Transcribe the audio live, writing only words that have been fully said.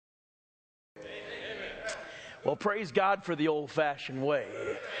Well, praise God for the old-fashioned way.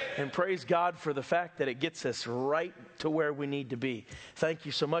 And praise God for the fact that it gets us right to where we need to be. Thank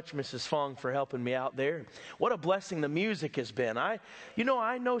you so much, Mrs. Fong, for helping me out there. What a blessing the music has been. I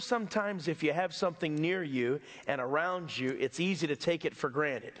know sometimes if you have something near you and around you, it's easy to take it for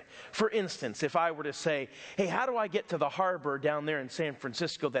granted. For instance, if I were to say, hey, how do I get to the harbor down there in San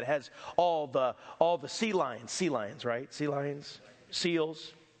Francisco that has all the sea lions, right? Sea lions,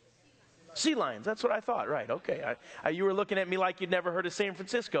 seals. Sea lions, that's what I thought, right, okay. You were looking at me like you'd never heard of San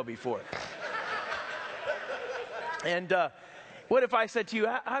Francisco before. And what if I said to you,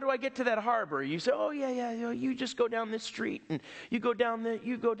 how do I get to that harbor? You say, oh, yeah, you just go down this street, and you go down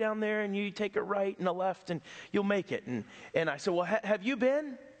there, and you take a right and a left, and you'll make it. And I said, well, have you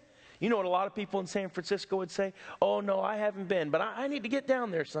been? You know what a lot of people in San Francisco would say? Oh, no, I haven't been, but I need to get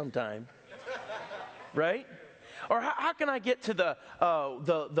down there sometime, right? Or how can I get to the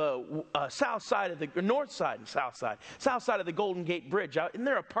south side of the north side and south side of the Golden Gate Bridge? Isn't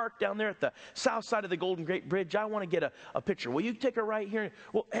there a park down there at the south side of the Golden Gate Bridge? I want to get a picture. Will you take a right here?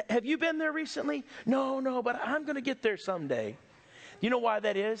 Well, have you been there recently? No, but I'm going to get there someday. You know why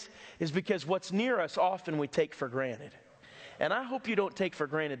that is? Is because what's near us often we take for granted. And I hope you don't take for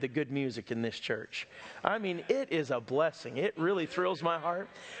granted the good music in this church. I mean, it is a blessing. It really thrills my heart.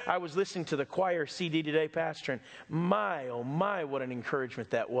 I was listening to the choir CD today, Pastor, and my, oh my, what an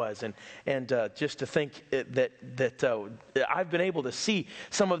encouragement that was. And just to think that I've been able to see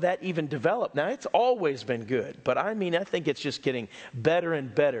some of that even develop. Now, it's always been good, but I think it's just getting better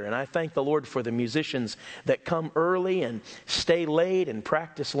and better. And I thank the Lord for the musicians that come early and stay late and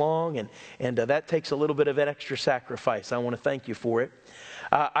practice long. And that takes a little bit of an extra sacrifice. I want to thank you for it.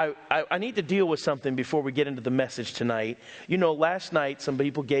 I need to deal with something before we get into the message tonight. You know, last night some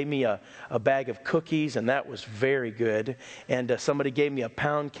people gave me a bag of cookies, and that was very good. And somebody gave me a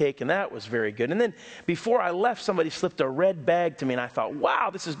pound cake, and that was very good. And then before I left, somebody slipped a red bag to me, and I thought, wow,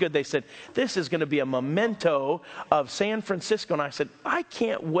 this is good. They said, this is going to be a memento of San Francisco. And I said, I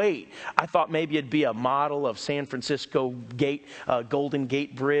can't wait. I thought maybe it'd be a model of San Francisco Golden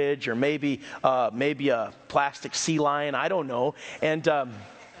Gate Bridge, or maybe a plastic sea lion. I don't know. And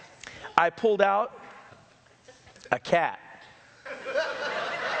I pulled out a cat.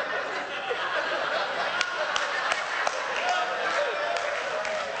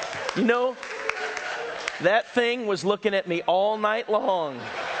 You know, that thing was looking at me all night long.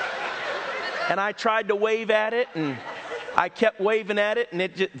 And I tried to wave at it, and I kept waving at it,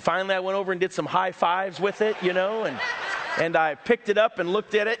 and finally I went over and did some high fives with it, you know, and I picked it up and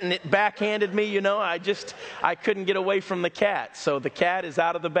looked at it, and it backhanded me, you know. I couldn't get away from the cat. So the cat is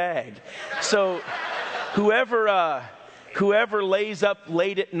out of the bag. So whoever lays up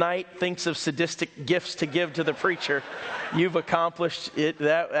late at night, thinks of sadistic gifts to give to the preacher, you've accomplished it.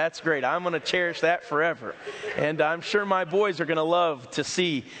 That's great. I'm going to cherish that forever. And I'm sure my boys are going to love to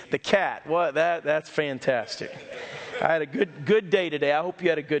see the cat. That's fantastic. I had a good day today. I hope you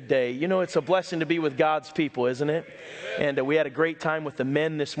had a good day. You know, it's a blessing to be with God's people, isn't it? And we had a great time with the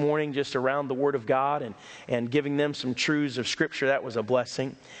men this morning, just around the Word of God and giving them some truths of Scripture. That was a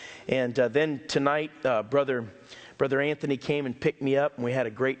blessing. And then tonight, Brother Anthony came and picked me up, and we had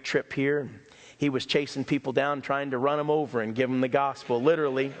a great trip here. He was chasing people down, trying to run them over and give them the gospel,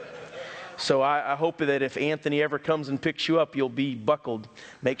 literally. So I hope that if Anthony ever comes and picks you up, you'll be buckled.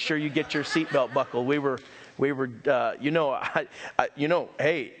 Make sure you get your seatbelt buckled. We were,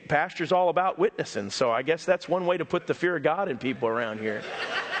 hey, pastor's all about witnessing. So I guess that's one way to put the fear of God in people around here.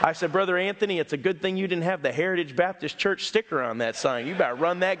 I said, Brother Anthony, it's a good thing you didn't have the Heritage Baptist Church sticker on that sign. You better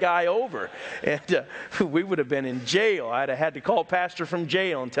run that guy over. And we would have been in jail. I'd have had to call pastor from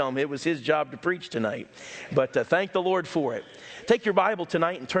jail and tell him it was his job to preach tonight. But thank the Lord for it. Take your Bible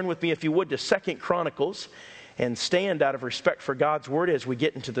tonight and turn with me, if you would, to 2 Chronicles and stand out of respect for God's Word as we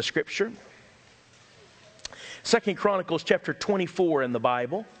get into the Scripture. 2 Chronicles chapter 24 in the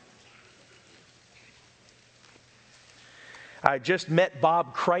Bible. I just met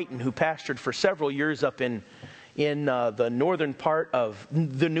Bob Crichton, who pastored for several years up in the northern part of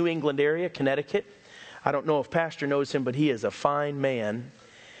the New England area, Connecticut. I don't know if Pastor knows him, but he is a fine man.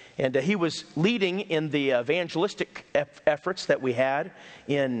 And he was leading in the evangelistic efforts that we had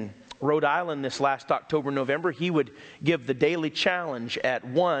in Rhode Island this last October, November. He would give the daily challenge at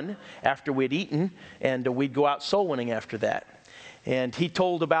 1 after we'd eaten, and we'd go out soul winning after that. And he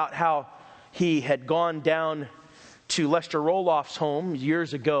told about how he had gone down to Lester Roloff's home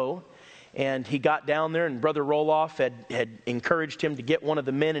years ago, and he got down there, and Brother Roloff had encouraged him to get one of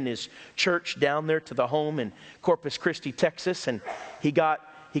the men in his church down there to the home in Corpus Christi, Texas, and he got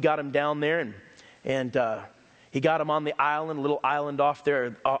him down there, and he got him on the island, a little island off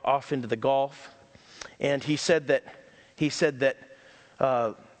there, off into the Gulf. And he said that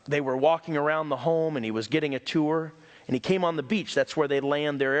they were walking around the home, and he was getting a tour. And he came on the beach. That's where they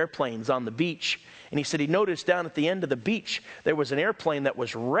land their airplanes, on the beach. And he said he noticed down at the end of the beach, there was an airplane that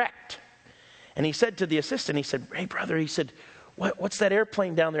was wrecked. And he said to the assistant, he said, "Hey, brother," he said, what's that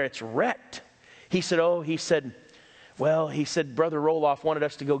airplane down there? It's wrecked. He said, Brother Roloff wanted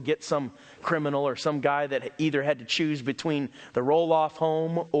us to go get some criminal or some guy that either had to choose between the Roloff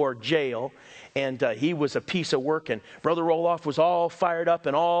home or jail. And he was a piece of work. And Brother Roloff was all fired up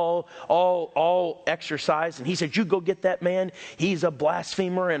and all exercised. And he said, "You go get that man. He's a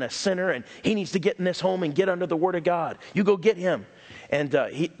blasphemer and a sinner, and he needs to get in this home and get under the Word of God. You go get him." And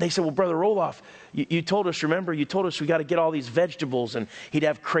they said, "Well, Brother Roloff, you told us, remember, you told us we got to get all these vegetables." And he'd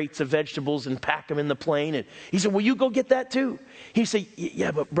have crates of vegetables and pack them in the plane. And he said, "Well, you go get that too." He said,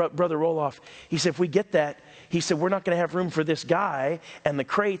 "Yeah, but Brother Roloff," he said, "if we get that," he said, "we're not going to have room for this guy and the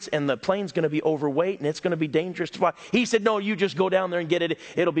crates, and the plane's going to be overweight, and it's going to be dangerous to fly." He said, "No, you just go down there and get it.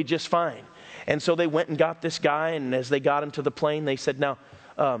 It'll be just fine." And so they went and got this guy, and as they got him to the plane, they said, "Now,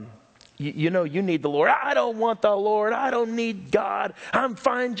 you need the Lord." "I don't want the Lord. I don't need God. I'm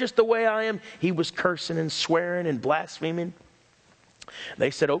fine just the way I am." He was cursing and swearing and blaspheming.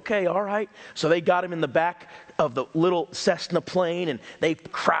 They said, "Okay, all right." So they got him in the back of the little Cessna plane, and they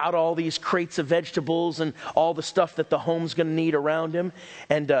crowd all these crates of vegetables and all the stuff that the home's going to need around him.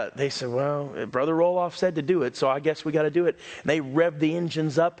 And they said, "Well, Brother Roloff said to do it, so I guess we got to do it." And they revved the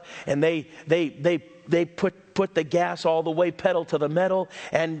engines up, and they put the gas all the way pedal to the metal,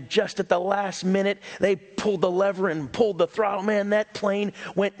 and just at the last minute they pulled the lever and pulled the throttle. Man, that plane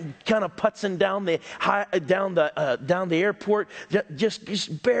went kind of putzing down the airport,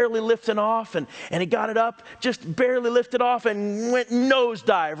 just barely lifting off, and he got it up, just barely lifted off, and went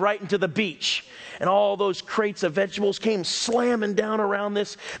nosedive right into the beach. And all those crates of vegetables came slamming down around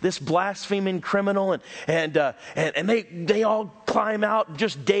this blaspheming criminal, and they all climb out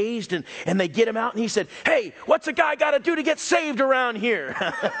just dazed, and they get him out, and he said, "Hey, what's a guy got to do to get saved around here?"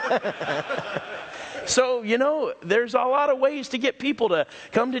 So, there's a lot of ways to get people to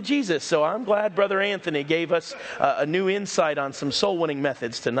come to Jesus. So I'm glad Brother Anthony gave us a new insight on some soul winning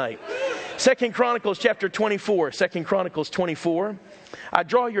methods tonight. 2 Chronicles chapter 24. 2 Chronicles 24. I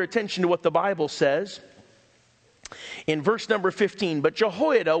draw your attention to what the Bible says. In verse number 15, "But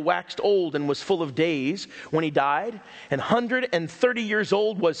Jehoiada waxed old and was full of days when he died, and 130 years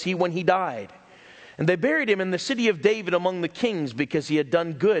old was he when he died. And they buried him in the city of David among the kings, because he had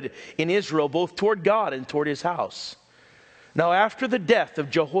done good in Israel, both toward God and toward his house. Now after the death of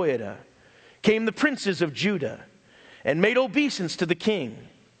Jehoiada came the princes of Judah, and made obeisance to the king.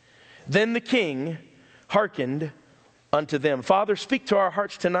 Then the king hearkened unto them." Father, speak to our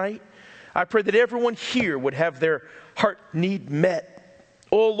hearts tonight. I pray that everyone here would have their heart need met.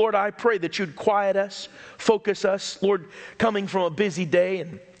 Oh Lord, I pray that you'd quiet us, focus us. Lord, coming from a busy day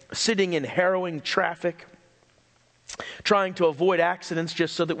and sitting in harrowing traffic, trying to avoid accidents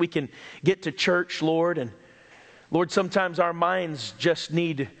just so that we can get to church, Lord. And Lord, sometimes our minds just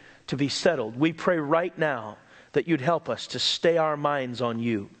need to be settled. We pray right now that you'd help us to stay our minds on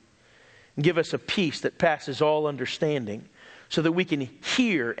you. Give us a peace that passes all understanding, so that we can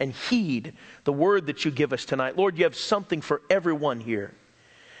hear and heed the word that you give us tonight. Lord, you have something for everyone here.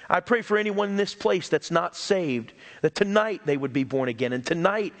 I pray for anyone in this place that's not saved, that tonight they would be born again, and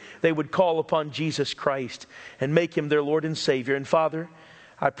tonight they would call upon Jesus Christ and make him their Lord and Savior. And Father,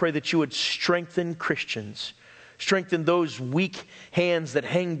 I pray that you would strengthen Christians, strengthen those weak hands that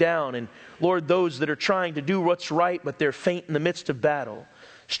hang down, and Lord, those that are trying to do what's right, but they're faint in the midst of battle.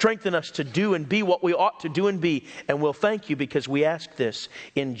 Strengthen us to do and be what we ought to do and be. And we'll thank you because we ask this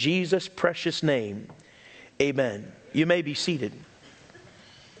in Jesus' precious name. Amen. You may be seated.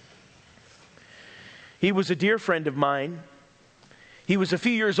 He was a dear friend of mine. He was a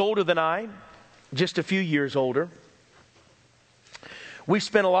few years older than I, just a few years older. We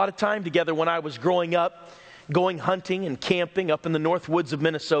spent a lot of time together when I was growing up, going hunting and camping up in the north woods of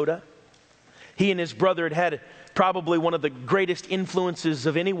Minnesota. He and his brother had probably one of the greatest influences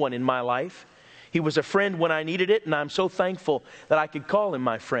of anyone in my life. He was a friend when I needed it, and I'm so thankful that I could call him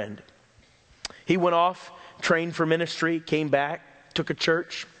my friend. He went off, trained for ministry, came back, took a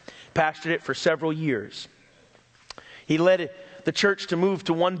church, pastored it for several years. He led the church to move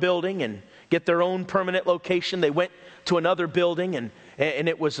to one building and get their own permanent location. They went to another building, and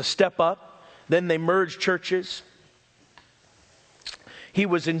it was a step up. Then they merged churches. He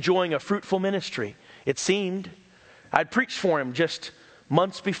was enjoying a fruitful ministry, it seemed. I'd preached for him just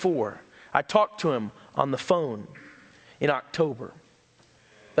months before. I talked to him on the phone in October.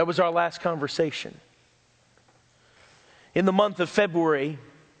 That was our last conversation. In the month of February,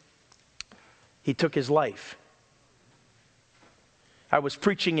 he took his life. I was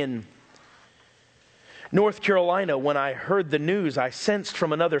preaching in North Carolina when I heard the news. I sensed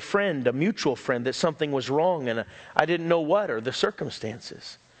from another friend, a mutual friend, that something was wrong, and I didn't know what or the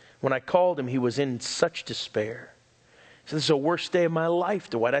circumstances. When I called him, he was in such despair. He said, "This is the worst day of my life,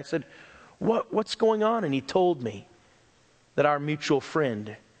 Dwight." I said, What's going on? And he told me that our mutual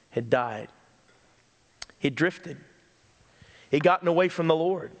friend had died. He drifted. He'd gotten away from the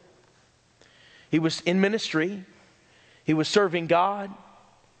Lord. He was in ministry. He was serving God.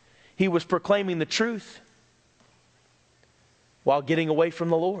 He was proclaiming the truth while getting away from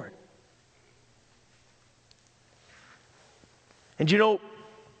the Lord. And you know,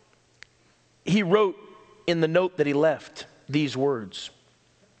 he wrote in the note that he left these words: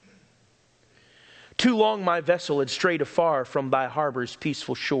 "Too long my vessel had strayed afar from thy harbor's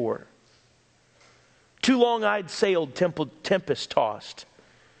peaceful shore. Too long I'd sailed tempest-tossed.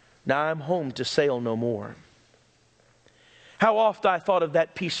 Now I'm home to sail no more. How oft I thought of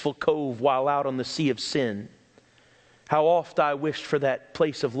that peaceful cove while out on the sea of sin. How oft I wished for that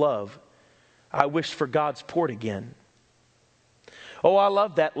place of love. I wished for God's port again. Oh, I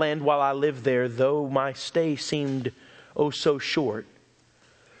loved that land while I lived there, though my stay seemed oh so short.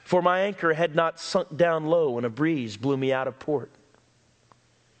 For my anchor had not sunk down low, and a breeze blew me out of port.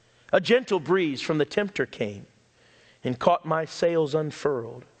 A gentle breeze from the tempter came and caught my sails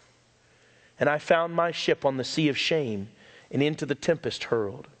unfurled. And I found my ship on the sea of shame and into the tempest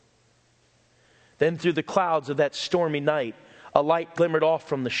hurled. Then through the clouds of that stormy night, a light glimmered off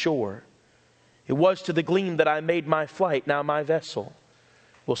from the shore. It was to the gleam that I made my flight. Now my vessel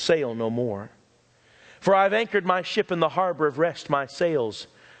will sail no more. For I've anchored my ship in the harbor of rest. My sails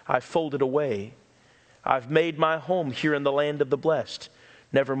I've folded away. I've made my home here in the land of the blessed,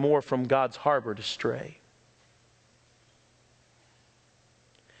 never more from God's harbor to stray."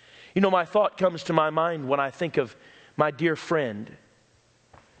 You know, my thought comes to my mind when I think of my dear friend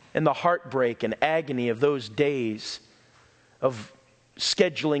and the heartbreak and agony of those days of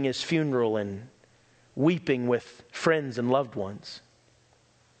scheduling his funeral and weeping with friends and loved ones.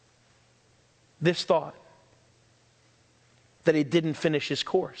 This thought, that he didn't finish his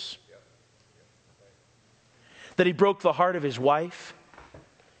course. That he broke the heart of his wife,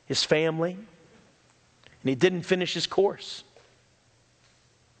 his family, and he didn't finish his course.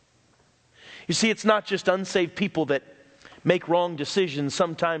 You see, it's not just unsaved people that make wrong decisions.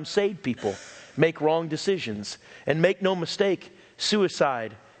 Sometimes saved people make wrong decisions. And make no mistake,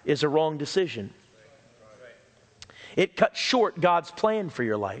 suicide is a wrong decision. It cuts short God's plan for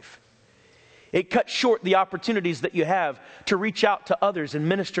your life. It cuts short the opportunities that you have to reach out to others and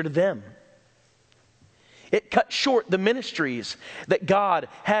minister to them. It cuts short the ministries that God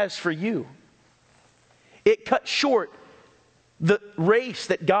has for you. It cuts short the race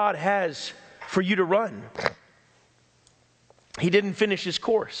that God has for you to run. He didn't finish his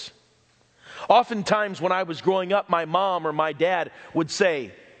course. Oftentimes when I was growing up, my mom or my dad would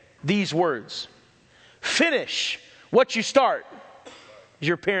say these words: "Finish what you start." Has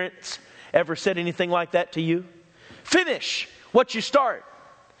your parents ever said anything like that to you? Finish what you start.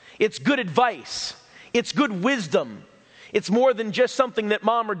 It's good advice. It's good wisdom. It's more than just something that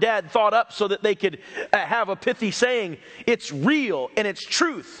mom or dad thought up so that they could have a pithy saying. It's real and it's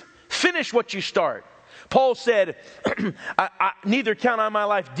truth. Finish what you start. Paul said, "Neither count I my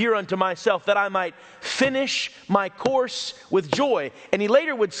life dear unto myself, that I might finish my course with joy." And he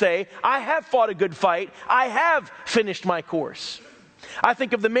later would say, "I have fought a good fight. I have finished my course." I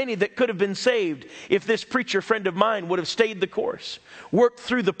think of the many that could have been saved if this preacher friend of mine would have stayed the course, worked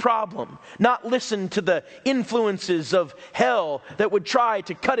through the problem, not listened to the influences of hell that would try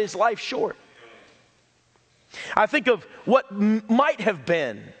to cut his life short. I think of what might have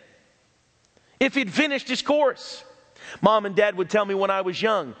been if he'd finished his course. Mom and Dad would tell me when I was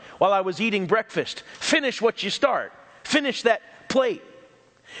young, while I was eating breakfast, "Finish what you start. Finish that plate."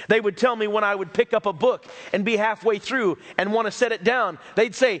 They would tell me when I would pick up a book and be halfway through and want to set it down,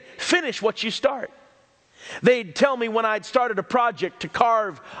 they'd say, "Finish what you start." They'd tell me when I'd started a project to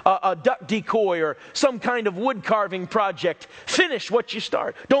carve a duck decoy or some kind of wood carving project, "Finish what you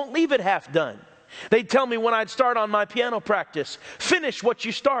start. Don't leave it half done." They'd tell me when I'd start on my piano practice, "Finish what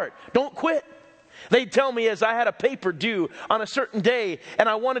you start. Don't quit." They'd tell me as I had a paper due on a certain day and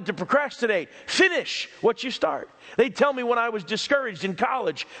I wanted to procrastinate, "Finish what you start." They'd tell me when I was discouraged in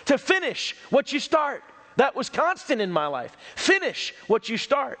college to finish what you start. That was constant in my life. Finish what you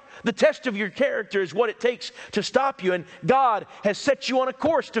start. The test of your character is what it takes to stop you, and God has set you on a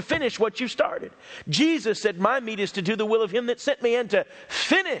course to finish what you started. Jesus said, my meat is to do the will of him that sent me and to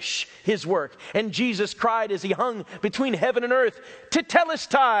finish his work. And Jesus cried as he hung between heaven and earth,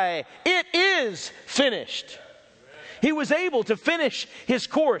 Tetelestai, it is finished. He was able to finish his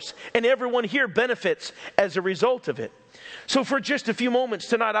course, and everyone here benefits as a result of it. So for just a few moments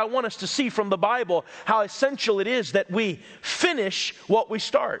tonight, I want us to see from the Bible how essential it is that we finish what we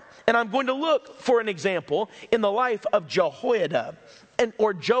start. And I'm going to look for an example in the life of Jehoiada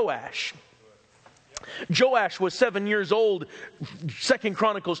or Joash. Joash was 7 years old, 2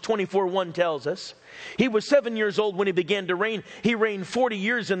 Chronicles 24:1 tells us. He was 7 years old when he began to reign. He reigned 40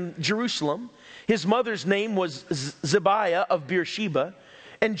 years in Jerusalem. His mother's name was Zibiah of Beersheba.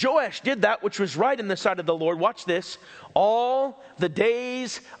 And Joash did that which was right in the sight of the Lord. Watch this. All the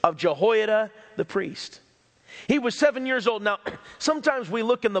days of Jehoiada the priest. He was 7 years old. Now, sometimes we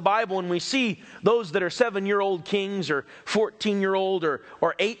look in the Bible and we see those that are 7-year-old kings or 14-year-old or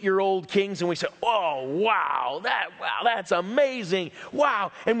 8-year-old kings, and we say, oh, wow, that's amazing.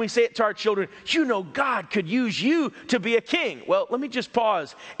 Wow. And we say it to our children, you know, God could use you to be a king. Well, let me just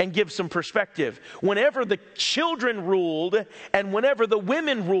pause and give some perspective. Whenever the children ruled and whenever the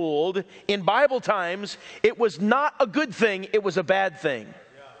women ruled in Bible times, it was not a good thing, it was a bad thing.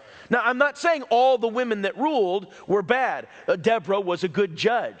 Now, I'm not saying all the women that ruled were bad. Deborah was a good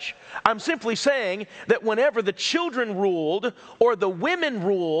judge. I'm simply saying that whenever the children ruled or the women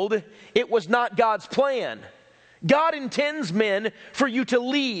ruled, it was not God's plan. God intends, men, for you to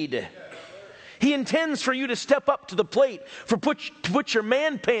lead. He intends for you to step up to the plate, to put your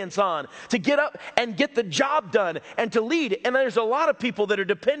man pants on, to get up and get the job done, and to lead. And there's a lot of people that are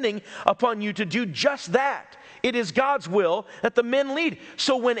depending upon you to do just that. It is God's will that the men lead.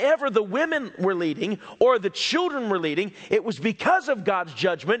 So whenever the women were leading or the children were leading, it was because of God's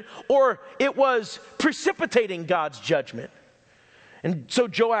judgment or it was precipitating God's judgment. And so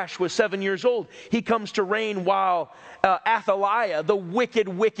Joash was 7 years old. He comes to reign while Athaliah, the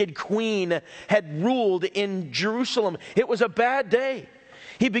wicked queen, had ruled in Jerusalem. It was a bad day.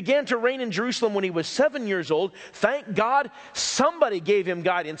 He began to reign in Jerusalem when he was 7 years old. Thank God somebody gave him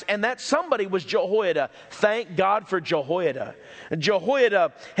guidance, and that somebody was Jehoiada. Thank God for Jehoiada.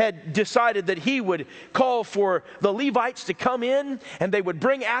 Jehoiada had decided that he would call for the Levites to come in, and they would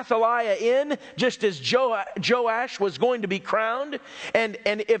bring Athaliah in, just as Joash was going to be crowned. And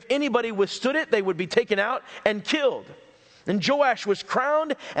if anybody withstood it, they would be taken out and killed. And Joash was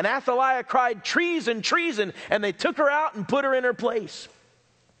crowned, and Athaliah cried, treason, treason, and they took her out and put her in her place.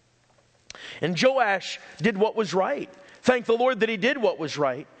 And Joash did what was right. Thank the Lord that he did what was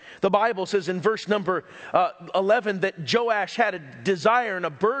right. The Bible says in verse number 11 that Joash had a desire and a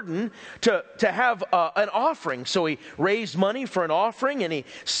burden to have an offering. So he raised money for an offering, and he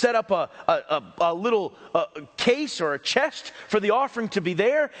set up a little case or a chest for the offering to be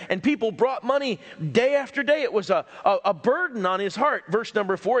there. And people brought money day after day. It was a burden on his heart. Verse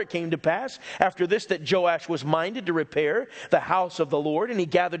number 4, it came to pass after this that Joash was minded to repair the house of the Lord. And he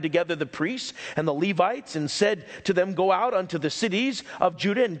gathered together the priests and the Levites and said to them, go out unto the cities of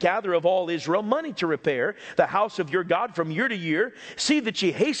Judah and gather of all Israel money to repair the house of your God from year to year. See that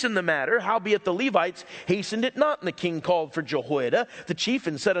ye hasten the matter. Howbeit the Levites hastened it not. And the king called for Jehoiada the chief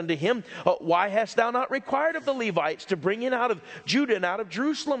and said unto him, why hast thou not required of the Levites to bring in out of Judah and out of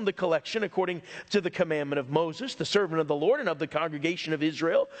Jerusalem the collection according to the commandment of Moses, the servant of the Lord, and of the congregation of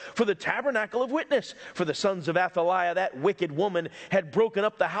Israel, for the tabernacle of witness? For the sons of Athaliah, that wicked woman, had broken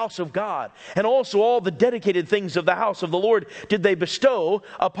up the house of God, and also all the dedicated things of the house of the Lord did they bestow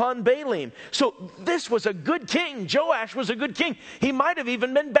upon Baalim. So this was a good king. Joash was a good king. He might have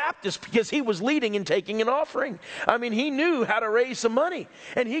even been Baptist because he was leading and taking an offering. I mean, he knew how to raise some money,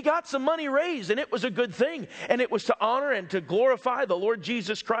 and he got some money raised, and it was a good thing, and it was to honor and to glorify the Lord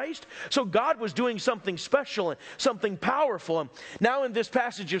Jesus Christ. So God was doing something special and something powerful. And now in this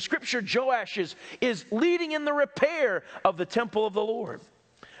passage of Scripture, Joash is leading in the repair of the temple of the Lord.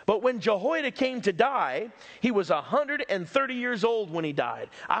 But when Jehoiada came to die, he was 130 years old when he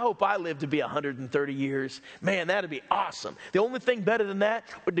died. I hope I live to be 130 years. Man, that'd be awesome. The only thing better than that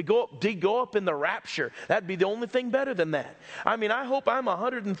would to go up in the rapture. That'd be the only thing better than that. I mean, I hope I'm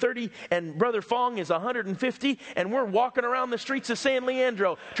 130 and Brother Fong is 150 and we're walking around the streets of San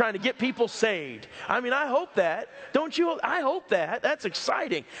Leandro trying to get people saved. I mean, I hope that. Don't you? I hope that. That's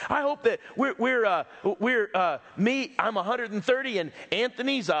exciting. I hope that I'm 130 and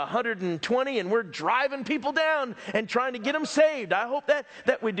Anthony's 120 and we're driving people down and trying to get them saved. I hope that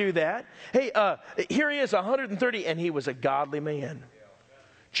we do that. Hey, here he is 130 and he was a godly man.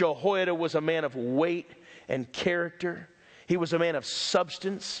 Jehoiada was a man of weight and character. He was a man of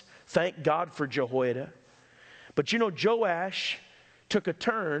substance. Thank God for Jehoiada. But you know, Joash took a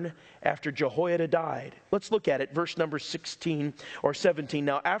turn after Jehoiada died. Let's look at it, verse number 16 or 17.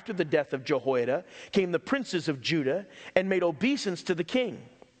 Now, after the death of Jehoiada came the princes of Judah and made obeisance to the king.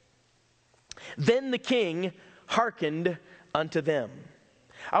 Then the king hearkened unto them.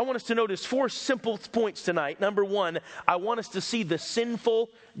 I want us to notice 4 simple points tonight. Number 1, I want us to see the sinful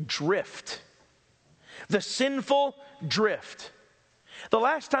drift. The sinful drift. The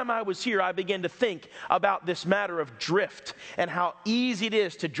last time I was here, I began to think about this matter of drift and how easy it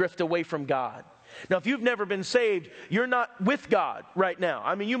is to drift away from God. Now, if you've never been saved, you're not with God right now.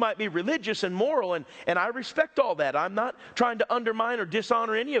 I mean, you might be religious and moral, and I respect all that. I'm not trying to undermine or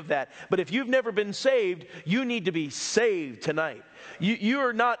dishonor any of that. But if you've never been saved, you need to be saved tonight.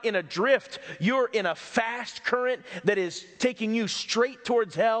 You're not in a drift. You're in a fast current that is taking you straight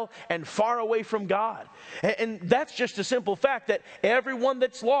towards hell and far away from God. And that's just a simple fact that everyone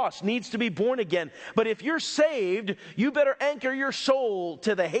that's lost needs to be born again. But if you're saved, you better anchor your soul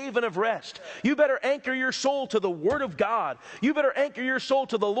to the haven of rest. You better anchor your soul to the Word of God. You better anchor your soul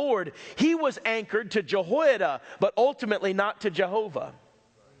to the Lord. He was anchored to Jehoiada, but ultimately not to Jehovah.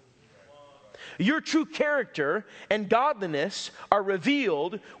 Your true character and godliness are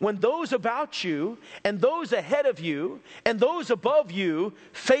revealed when those about you and those ahead of you and those above you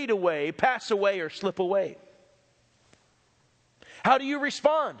fade away, pass away, or slip away. How do you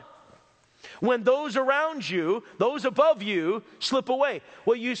respond when those around you, those above you, slip away?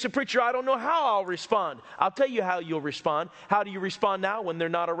 Well, you say, preacher, I don't know how I'll respond. I'll tell you how you'll respond. How do you respond now when they're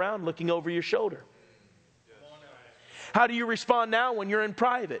not around looking over your shoulder? How do you respond now when you're in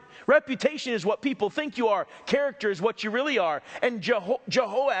private? Reputation is what people think you are. Character is what you really are. And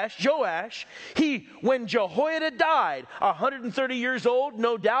Joash, when Jehoiada died, 130 years old,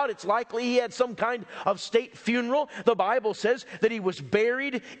 no doubt, it's likely he had some kind of state funeral. The Bible says that he was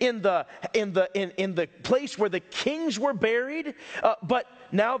buried in the place where the kings were buried. But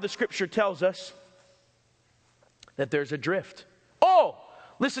now the Scripture tells us that there's a drift.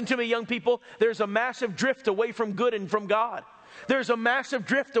 Listen to me, young people. There's a massive drift away from good and from God. There's a massive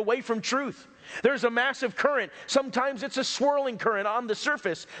drift away from truth. There's a massive current. Sometimes it's a swirling current on the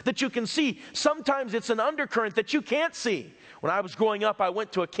surface that you can see. Sometimes it's an undercurrent that you can't see. When I was growing up, I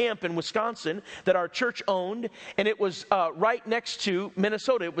went to a camp in Wisconsin that our church owned, and it was right next to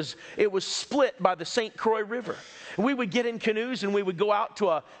Minnesota. It was split by the St. Croix River. We would get in canoes, and we would go out to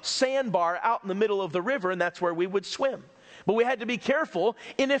a sandbar out in the middle of the river, and that's where we would swim. But we had to be careful,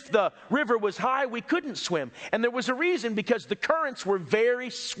 and if the river was high, we couldn't swim. And there was a reason, because the currents were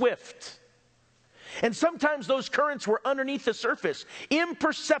very swift. And sometimes those currents were underneath the surface,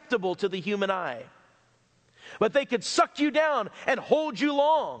 imperceptible to the human eye. But they could suck you down and hold you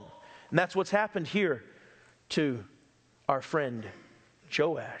long. And that's what's happened here to our friend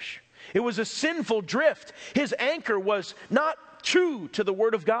Joash. It was a sinful drift. His anchor was not true to the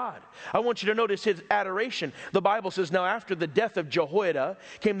Word of God. I want you to notice his adoration. The Bible says, now after the death of Jehoiada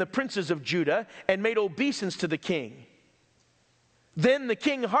came the princes of Judah and made obeisance to the king. Then the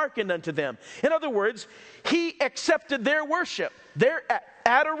king hearkened unto them. In other words, he accepted their worship, their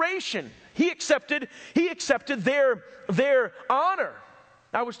adoration. He accepted their honor.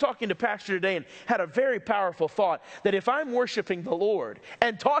 I was talking to Pastor today and had a very powerful thought that if I'm worshiping the Lord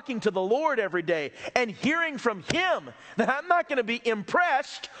and talking to the Lord every day and hearing from Him, that I'm not going to be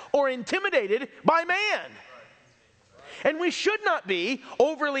impressed or intimidated by man. And we should not be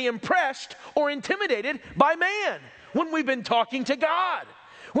overly impressed or intimidated by man when we've been talking to God,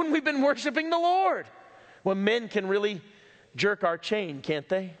 when we've been worshiping the Lord. Well, men can really jerk our chain, can't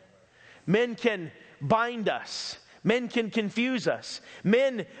they? Men can bind us. Men can confuse us.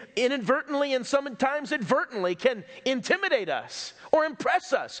 Men inadvertently and sometimes advertently can intimidate us or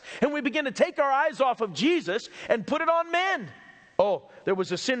impress us. And we begin to take our eyes off of Jesus and put it on men. There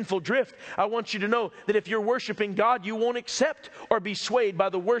was a sinful drift. I want you to know that if you're worshiping God, you won't accept or be swayed by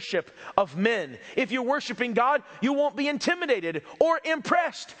the worship of men. If you're worshiping God, you won't be intimidated or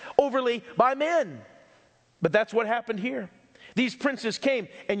impressed overly by men. But that's what happened here. These princes came,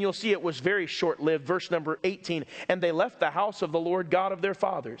 and you'll see it was very short-lived. Verse number 18, and they left the house of the Lord God of their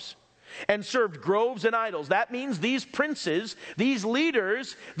fathers and served groves and idols. That means these princes, these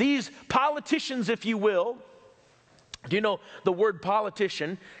leaders, these politicians, if you will. Do you know the word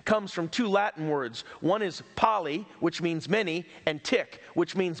politician comes from 2 Latin words? One is poly, which means many, and tick,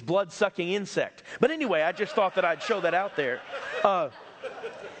 which means blood-sucking insect. But anyway, I just thought that I'd show that out there.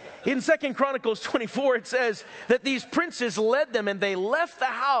 In 2 Chronicles 24, it says that these princes led them, and they left the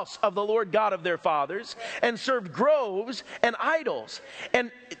house of the Lord God of their fathers and served groves and idols.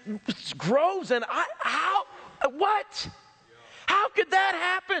 And groves and what? How could that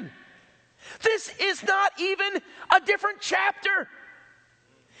happen? This is not even a different chapter.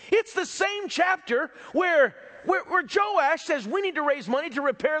 It's the same chapter where Joash says we need to raise money to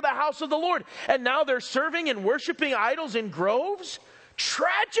repair the house of the Lord. And now they're serving and worshiping idols in groves?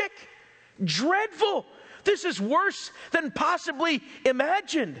 Tragic, dreadful. This is worse than possibly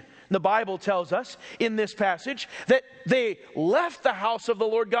imagined. The Bible tells us in this passage that they left the house of the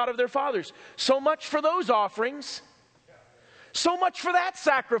Lord God of their fathers. So much for those offerings. So much for that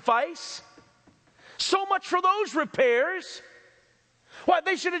sacrifice. So much for those repairs. Why,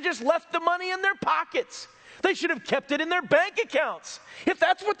 they should have just left the money in their pockets. They should have kept it in their bank accounts. If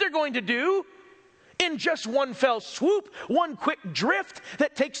that's what they're going to do, in just one fell swoop, one quick drift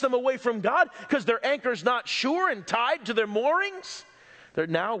that takes them away from God because their anchor's not sure and tied to their moorings. They're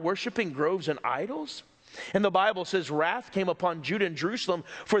now worshiping groves and idols. And the Bible says wrath came upon Judah and Jerusalem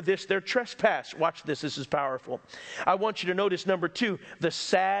for this their trespass. Watch this, this is powerful. I want you to notice number 2, the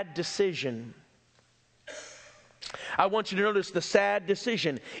sad decision. I want you to notice the sad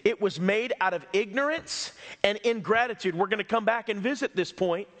decision. It was made out of ignorance and ingratitude. We're going to come back and visit this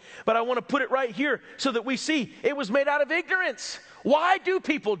point, but I want to put it right here so that we see it was made out of ignorance. Why do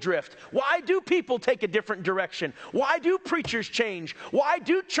people drift? Why do people take a different direction? Why do preachers change? Why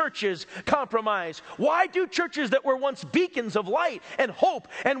do churches compromise? Why do churches that were once beacons of light and hope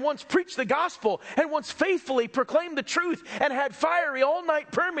and once preached the gospel and once faithfully proclaimed the truth and had fiery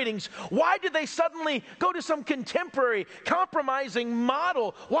all-night prayer meetings, why did they suddenly go to some contemporary compromising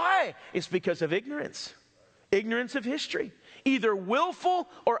model? Why? It's because of ignorance. Ignorance of history. Either willful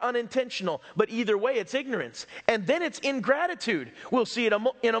or unintentional. But either way, it's ignorance. And then it's ingratitude. We'll see it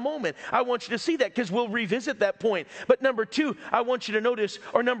in a moment. I want you to see that because we'll revisit that point. But number 2, I want you to notice,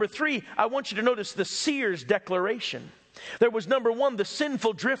 or number 3, I want you to notice the seer's declaration. There was number 1, the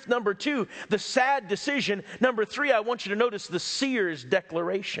sinful drift. Number 2, the sad decision. Number 3, I want you to notice the seer's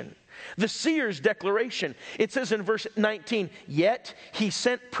declaration. The seer's declaration. It says in verse 19, yet he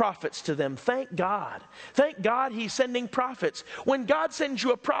sent prophets to them. Thank God. Thank God he's sending prophets. When God sends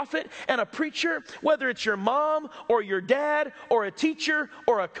you a prophet and a preacher, whether it's your mom or your dad or a teacher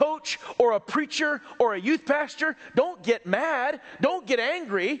or a coach or a preacher or a youth pastor, don't get mad. Don't get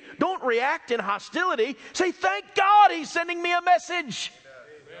angry. Don't react in hostility. Say, thank God he's sending me a message.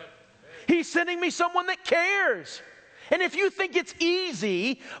 He's sending me someone that cares. And if you think it's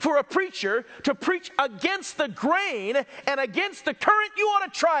easy for a preacher to preach against the grain and against the current, you ought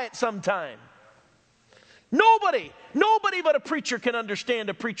to try it sometime. Nobody but a preacher can understand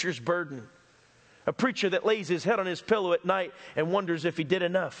a preacher's burden. A preacher that lays his head on his pillow at night and wonders if he did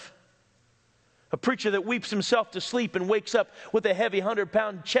enough. A preacher that weeps himself to sleep and wakes up with a heavy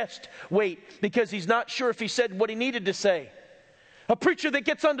 100-pound chest weight because he's not sure if he said what he needed to say. A preacher that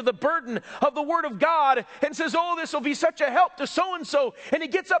gets under the burden of the Word of God and says, oh, this will be such a help to so-and-so. And he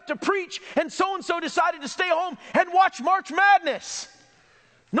gets up to preach and so-and-so decided to stay home and watch March Madness.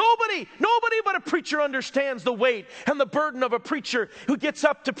 Nobody but a preacher understands the weight and the burden of a preacher who gets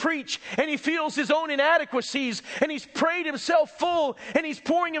up to preach and he feels his own inadequacies and he's prayed himself full and he's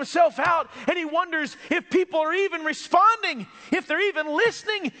pouring himself out and he wonders if people are even responding, if they're even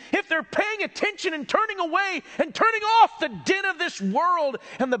listening, if they're paying attention and turning away and turning off the din of this world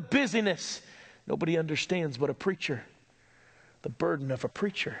and the busyness. Nobody understands but a preacher, the burden of a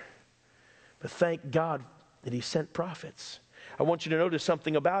preacher. But thank God that he sent prophets. I want you to notice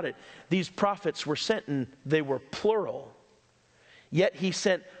something about it. These prophets were sent and they were plural. Yet he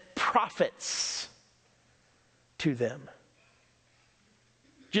sent prophets to them.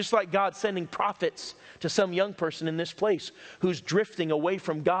 Just like God sending prophets to some young person in this place who's drifting away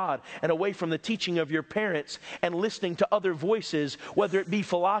from God and away from the teaching of your parents and listening to other voices, whether it be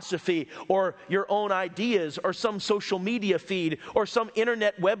philosophy or your own ideas or some social media feed or some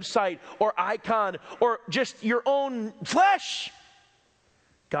internet website or icon or just your own flesh.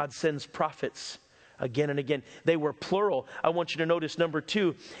 God sends prophets again and again. They were plural. I want you to notice number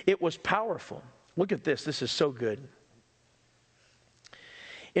 2, it was powerful. Look at this. This is so good.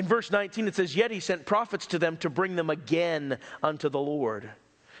 In verse 19 it says, yet he sent prophets to them to bring them again unto the Lord.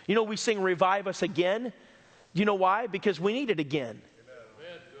 You know, we sing revive us again. You know why? Because we need it again.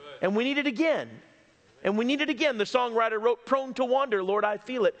 Amen. And we need it again. And we need it again. The songwriter wrote, prone to wander, Lord, I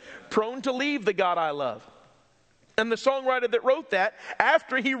feel it. Prone to leave the God I love. And the songwriter that wrote that,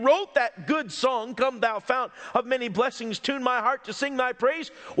 after he wrote that good song, Come Thou Fount of Many Blessings, Tune My Heart to Sing Thy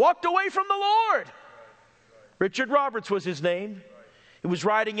Praise, walked away from the Lord. Richard Roberts was his name. He was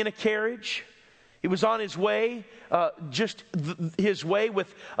riding in a carriage. He was on his way, his way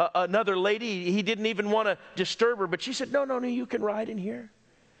with another lady. He didn't even want to disturb her, but she said, no, you can ride in here.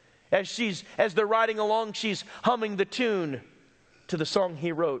 As they're riding along, she's humming the tune to the song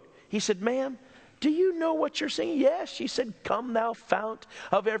he wrote. He said, ma'am, do you know what you're singing? Yes. She said, come thou fount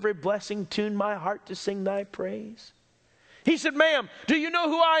of every blessing, tune my heart to sing thy praise. He said, ma'am, do you know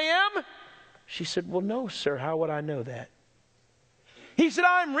who I am? She said, well, no, sir. How would I know that? He said,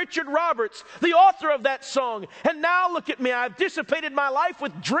 I'm Richard Roberts, the author of that song. And now look at me. I've dissipated my life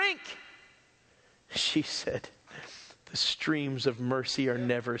with drink. She said, the streams of mercy are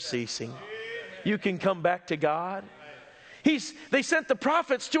never ceasing. You can come back to God. They sent the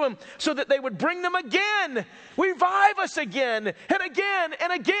prophets to him so that they would bring them again. Revive us again and again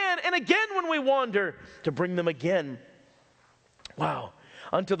and again and again when we wander. To bring them again. Wow.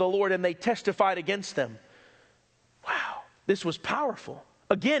 Unto the Lord, and they testified against them. Wow. This was powerful.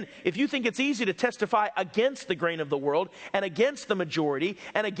 Again, if you think it's easy to testify against the grain of the world and against the majority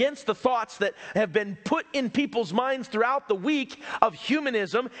and against the thoughts that have been put in people's minds throughout the week of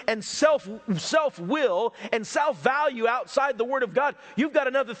humanism and self-will and self-value outside the Word of God, you've got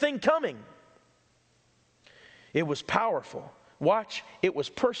another thing coming. It was powerful. Watch, it was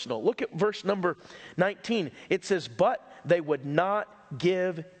personal. Look at verse number 19. It says, but they would not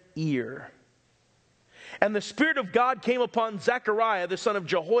give ear. And the Spirit of God came upon Zechariah, the son of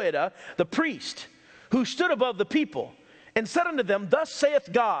Jehoiada, the priest, who stood above the people, and said unto them, thus saith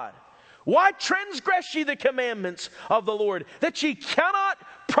God, why transgress ye the commandments of the Lord, that ye cannot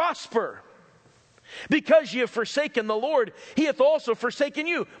prosper? Because ye have forsaken the Lord, he hath also forsaken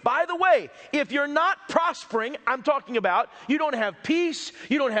you. By the way, if you're not prospering, I'm talking about you don't have peace,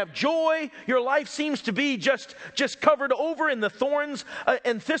 you don't have joy, your life seems to be just covered over in the thorns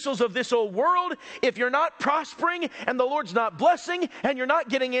and thistles of this old world. If you're not prospering and the Lord's not blessing and you're not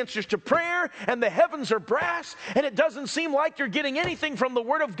getting answers to prayer and the heavens are brass and it doesn't seem like you're getting anything from the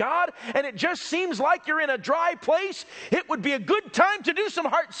Word of God and it just seems like you're in a dry place, it would be a good time to do some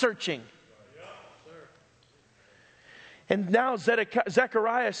heart searching. And now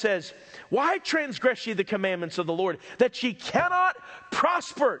Zechariah says, why transgress ye the commandments of the Lord, that ye cannot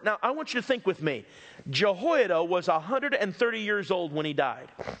prosper? Now, I want you to think with me. Jehoiada was 130 years old when he died.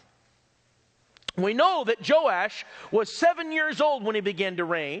 We know that Joash was 7 years old when he began to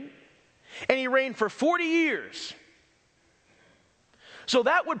reign, and he reigned for 40 years. So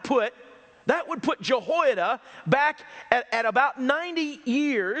that would put Jehoiada back at about 90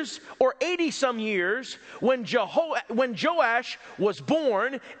 years or 80 some years when Joash was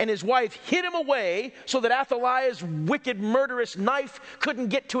born and his wife hid him away so that Athaliah's wicked murderous knife couldn't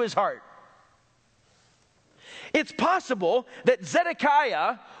get to his heart. It's possible that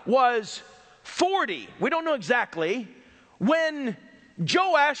Zedekiah was 40, we don't know exactly, when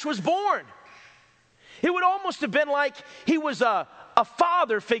Joash was born. It would almost have been like he was a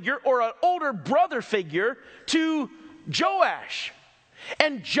father figure or an older brother figure to Joash.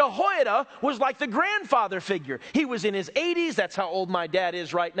 And Jehoiada was like the grandfather figure. He was in his 80s. That's how old my dad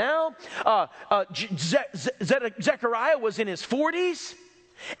is right now. Zechariah was in his 40s.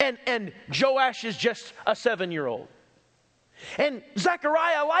 And Joash is just a 7-year-old. And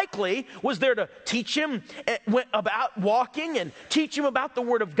Zechariah likely was there to teach him about walking and teach him about the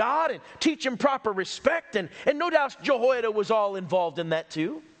Word of God and teach him proper respect. And no doubt Jehoiada was all involved in that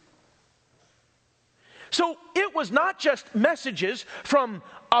too. So it was not just messages from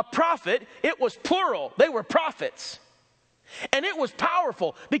a prophet, it was plural. They were prophets. And it was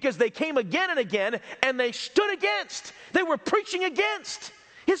powerful because they came again and again and they stood against. They were preaching against.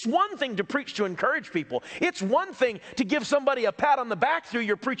 It's one thing to preach to encourage people. It's one thing to give somebody a pat on the back through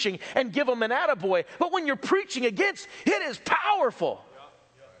your preaching and give them an attaboy. But when you're preaching against, it is powerful.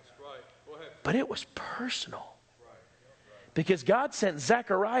 Yeah, that's right. Go ahead. But it was personal. Because God sent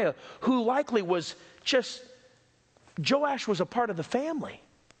Zechariah, who likely was just, Joash was a part of the family.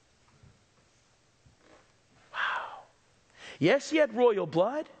 Wow. Yes, he had royal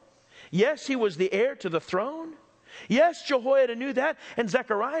blood. Yes, he was the heir to the throne. Yes, Jehoiada knew that, and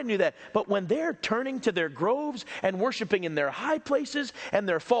Zechariah knew that. But when they're turning to their groves and worshiping in their high places and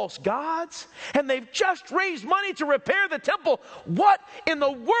their false gods, and they've just raised money to repair the temple, what in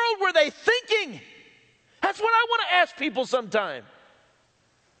the world were they thinking? That's what I want to ask people sometime.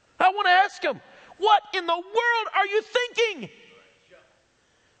 I want to ask them, what in the world are you thinking?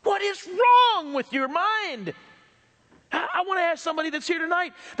 What is wrong with your mind? I want to ask somebody that's here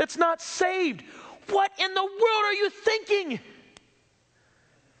tonight that's not saved. What in the world are you thinking?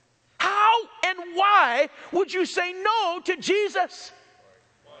 How and why would you say no to Jesus?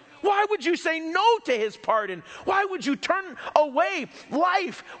 Why would you say no to his pardon? Why would you turn away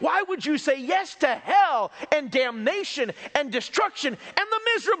life? Why would you say yes to hell and damnation and destruction and the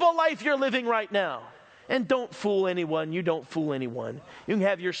miserable life you're living right now? And don't fool anyone. You don't fool anyone. You can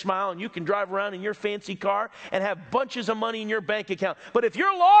have your smile and you can drive around in your fancy car and have bunches of money in your bank account. But if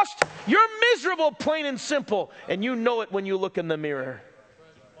you're lost, you're miserable, plain and simple. And you know it when you look in the mirror.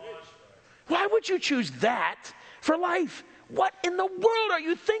 Why would you choose that for life? What in the world are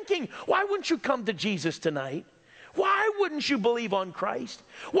you thinking? Why wouldn't you come to Jesus tonight? Why wouldn't you believe on Christ?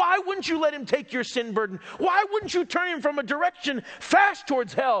 Why wouldn't you let him take your sin burden? Why wouldn't you turn him from a direction fast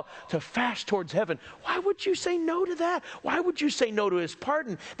towards hell to fast towards heaven? Why would you say no to that? Why would you say no to his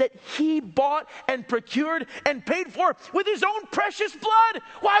pardon that he bought and procured and paid for with his own precious blood?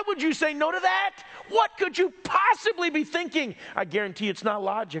 Why would you say no to that? What could you possibly be thinking? I guarantee it's not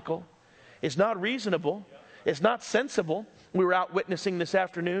logical. It's not reasonable. It's not sensible. We were out witnessing this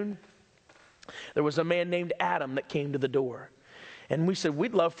afternoon. There was a man named Adam that came to the door. And we said,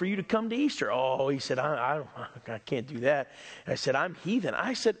 we'd love for you to come to Easter. Oh, he said, I can't do that. And I said, I'm heathen.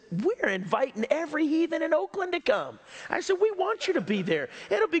 I said, we're inviting every heathen in Oakland to come. I said, we want you to be there.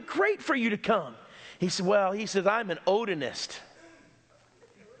 It'll be great for you to come. He said, well, I'm an Odinist.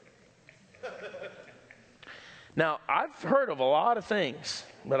 Now, I've heard of a lot of things,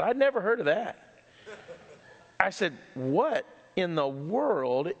 but I'd never heard of that. I said, what in the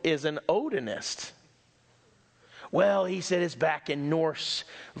world is an Odinist? Well, he said it's back in Norse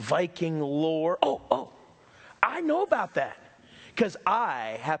Viking lore. Oh, I know about that because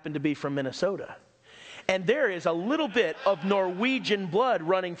I happen to be from Minnesota. And there is a little bit of Norwegian blood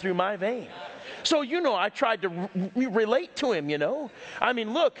running through my vein. So, I tried to relate to him, I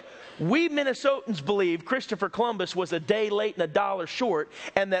mean, look, we Minnesotans believe Christopher Columbus was a day late and a dollar short,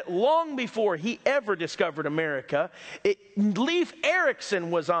 and that long before he ever discovered America, Leif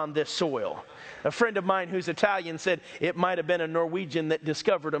Erikson was on this soil. A friend of mine who's Italian said it might have been a Norwegian that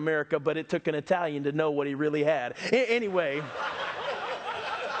discovered America, but it took an Italian to know what he really had. Anyway,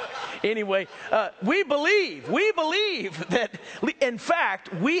 we believe that, in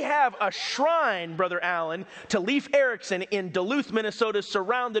fact, we have a shrine, Brother Allen, to Leif Erikson in Duluth, Minnesota,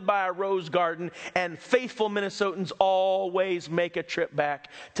 surrounded by a rose garden, and faithful Minnesotans always make a trip back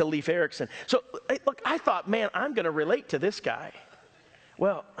to Leif Erikson. So, look, I thought, man, I'm going to relate to this guy.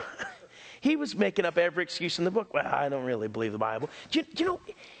 Well, he was making up every excuse in the book. Well, I don't really believe the Bible. Do you know,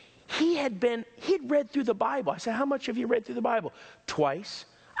 he'd read through the Bible. I said, how much have you read through the Bible? Twice.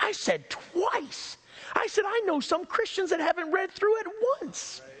 I said, twice. I said, I know some Christians that haven't read through it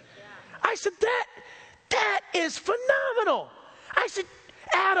once. I said, that is phenomenal. I said,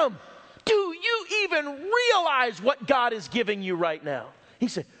 Adam, do you even realize what God is giving you right now? He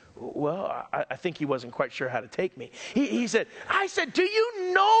said, well, I think he wasn't quite sure how to take me. He said, I said, do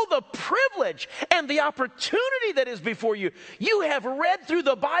you know the privilege and the opportunity that is before you? You have read through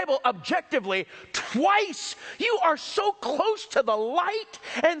the Bible objectively twice. You are so close to the light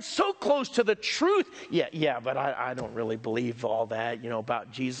and so close to the truth. Yeah, but I don't really believe all that,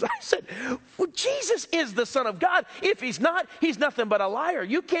 about Jesus. I said, well, Jesus is the Son of God. If he's not, he's nothing but a liar.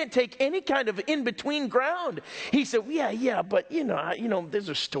 You can't take any kind of in-between ground. He said, yeah, but, there's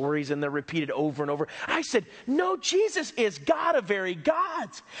a story and they're repeated over and over. I said, no, Jesus is God of very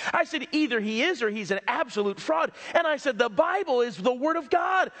gods. I said, either he is or he's an absolute fraud. And I said, the Bible is the Word of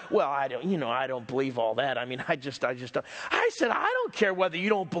God. Well, I don't believe all that. I mean, I just don't. I said, I don't care whether you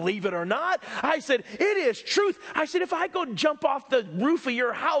don't believe it or not. I said, it is truth. I said, if I go jump off the roof of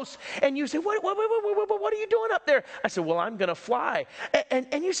your house and you say, what are you doing up there? I said, well, I'm going to fly.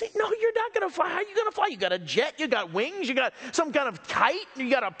 And you say, no, you're not going to fly. How are you going to fly? You got a jet, you got wings, you got some kind of kite, you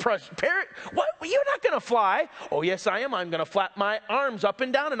got a parrot. What? You're not going to fly. Oh, yes, I am. I'm going to flap my arms up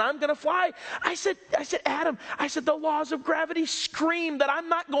and down and I'm going to fly. I said, Adam, the laws of gravity scream that I'm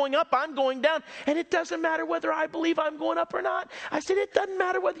not going up, I'm going down. And it doesn't matter whether I believe I'm going up or not. I said, it doesn't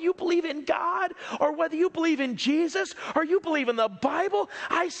matter whether you believe in God or whether you believe in Jesus or you believe in the Bible.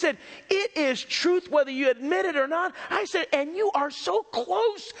 I said, it is truth whether you admit it or not. I said, and you are so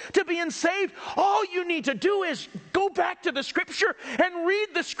close to being saved. All you need to do is go back to the Scripture and read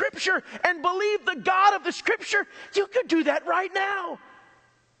the Scripture and believe the God of the Scripture. You could do that right now.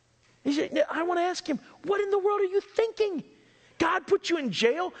 He said, I want to ask him, what in the world are you thinking? God put you in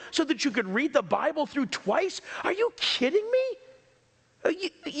jail so that you could read the Bible through twice? Are you kidding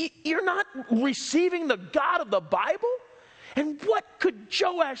me? You're not receiving the God of the Bible? And what could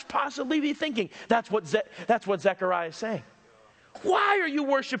Joash possibly be thinking? That's what Zechariah is saying. Why are you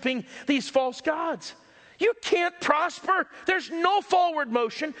worshiping these false gods? You can't prosper. There's no forward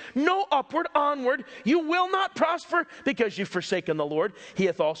motion, no upward, onward. You will not prosper because you've forsaken the Lord. He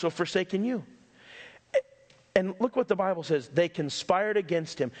hath also forsaken you. And look what the Bible says. They conspired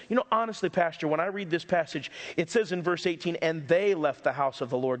against him. You know, honestly, Pastor, when I read this passage, it says in verse 18, and they left the house of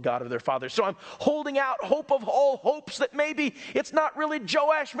the Lord God of their fathers. So I'm holding out hope of all hopes that maybe it's not really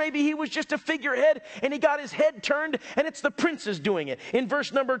Joash. Maybe he was just a figurehead and he got his head turned and it's the princes doing it. In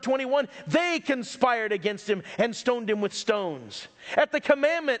verse number 21, they conspired against him and stoned him with stones at the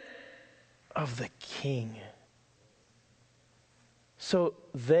commandment of the king. So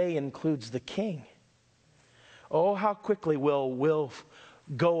they includes the king. Oh, how quickly we'll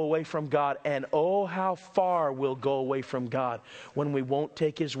go away from God, and oh, how far we'll go away from God when we won't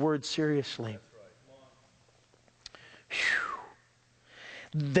take His word seriously.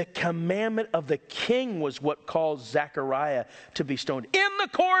 The commandment of the king was what caused Zechariah to be stoned in the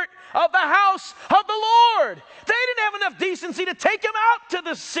court of the house of the Lord. They didn't have enough decency to take him out to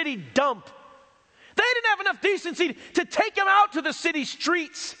the city dump. They didn't have enough decency to take him out to the city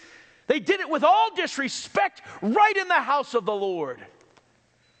streets. They did it with all disrespect right in the house of the Lord.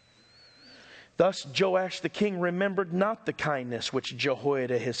 Thus Joash the king remembered not the kindness which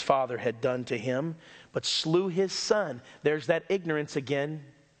Jehoiada his father had done to him, but slew his son. There's that ignorance again.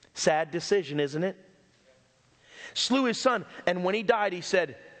 Sad decision, isn't it? Slew his son, and when he died, he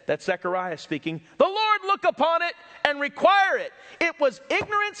said, that's Zechariah speaking, the Lord look upon it and require it. It was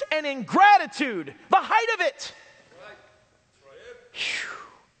ignorance and ingratitude, the height of it. Whew.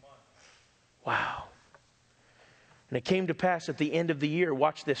 Wow. And it came to pass at the end of the year,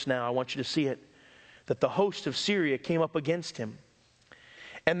 watch this now, I want you to see it, that the host of Syria came up against him.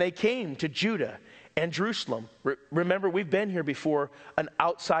 And they came to Judah and Jerusalem. Remember, we've been here before, an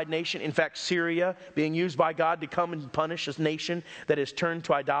outside nation. In fact, Syria being used by God to come and punish a nation that has turned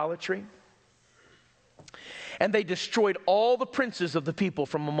to idolatry. And they destroyed all the princes of the people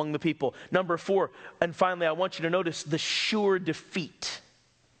from among the people. Number 4, and finally I want you to notice the sure defeat.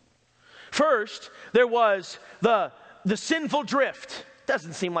 First, there was the sinful drift.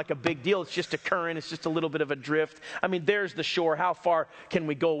 Doesn't seem like a big deal. It's just a current. It's just a little bit of a drift. I mean, there's the shore. How far can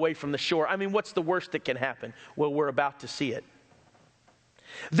we go away from the shore? I mean, what's the worst that can happen? Well, we're about to see it.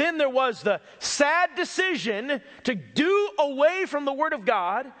 Then there was the sad decision to do away from the Word of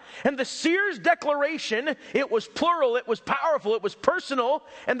God. And the seer's declaration, it was plural, it was powerful, it was personal.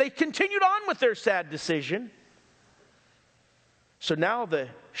 And they continued on with their sad decision. So now the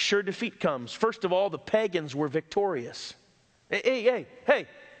sure defeat comes. First of all, the pagans were victorious. Hey,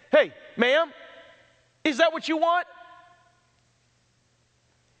 ma'am, is that what you want?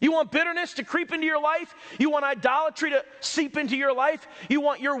 You want bitterness to creep into your life? You want idolatry to seep into your life? You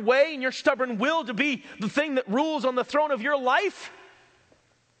want your way and your stubborn will to be the thing that rules on the throne of your life?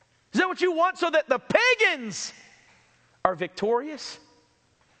 Is that what you want, so that the pagans are victorious?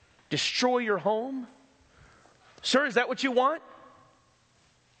 Destroy your home? Sir, is that what you want?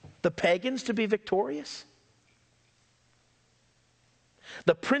 The pagans to be victorious?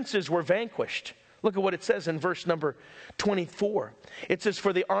 The princes were vanquished. Look at what it says in verse number 24. It says,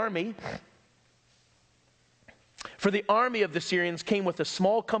 For the army of the Syrians came with a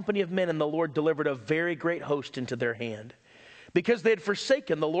small company of men, and the Lord delivered a very great host into their hand, because they had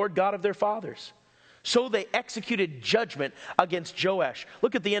forsaken the Lord God of their fathers. So they executed judgment against Joash.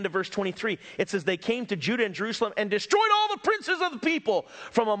 Look at the end of verse 23. It says, they came to Judah and Jerusalem and destroyed all the princes of the people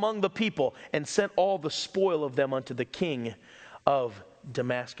from among the people, and sent all the spoil of them unto the king of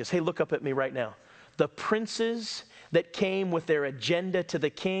Damascus. Hey, look up at me right now. The princes that came with their agenda to the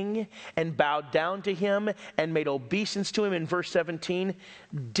king and bowed down to him and made obeisance to him in verse 17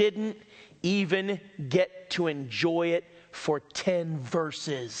 didn't even get to enjoy it for 10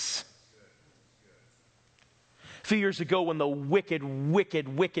 verses. A few years ago, when the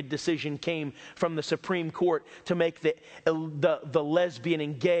wicked decision came from the Supreme Court to make the lesbian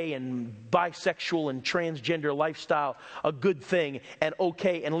and gay and bisexual and transgender lifestyle a good thing and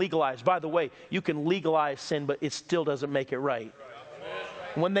okay and legalized. By the way, you can legalize sin, but it still doesn't make it right.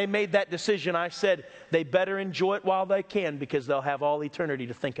 When they made that decision, I said they better enjoy it while they can, because they'll have all eternity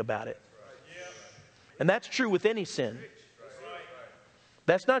to think about it. And that's true with any sin.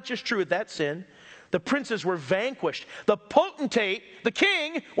 That's not just true with that sin. The princes were vanquished. The potentate, the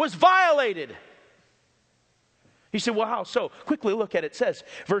king, was violated. You say, well, how so? Quickly look at it. It says,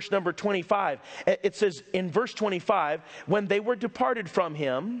 verse number 25. It says in verse 25, when they were departed from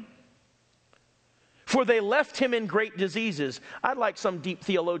him, for they left him in great diseases. I'd like some deep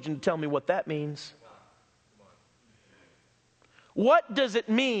theologian to tell me what that means. What does it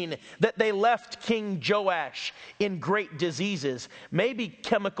mean that they left King Joash in great diseases? Maybe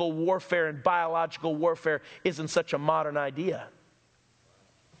chemical warfare and biological warfare isn't such a modern idea.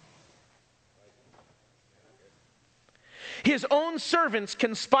 His own servants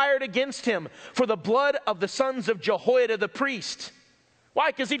conspired against him for the blood of the sons of Jehoiada the priest.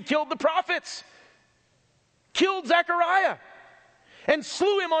 Why? Because he'd killed the prophets. Killed Zechariah. And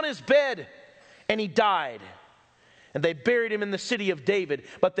slew him on his bed. And he died. And they buried him in the city of David.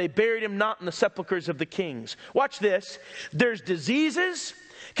 But they buried him not in the sepulchres of the kings. Watch this. There's diseases.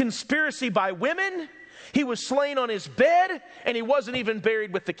 Conspiracy by women. He was slain on his bed. And he wasn't even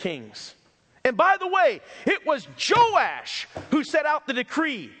buried with the kings. And by the way, it was Joash who set out the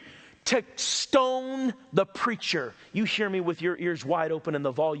decree to stone the preacher. You hear me with your ears wide open and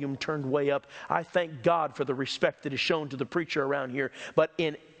the volume turned way up. I thank God for the respect that is shown to the preacher around here. But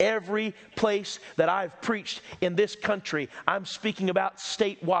in every place that I've preached in this country, I'm speaking about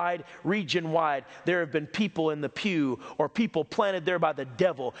statewide, region-wide, there have been people in the pew or people planted there by the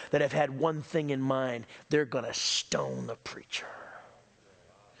devil that have had one thing in mind. They're going to stone the preacher.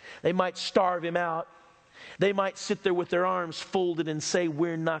 They might starve him out. They might sit there with their arms folded and say,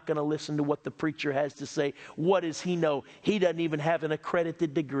 we're not going to listen to what the preacher has to say. What does he know? He doesn't even have an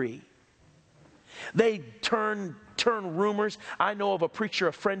accredited degree. They turn rumors. I know of a preacher,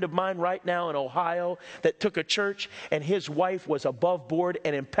 a friend of mine right now in Ohio, that took a church and his wife was above board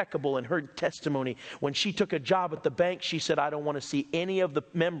and impeccable in her testimony. When she took a job at the bank, she said, I don't want to see any of the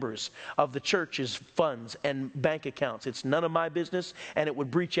members of the church's funds and bank accounts. It's none of my business, and it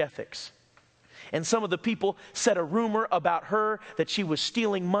would breach ethics. And some of the people said a rumor about her that she was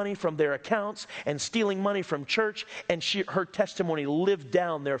stealing money from their accounts and stealing money from church, and her testimony lived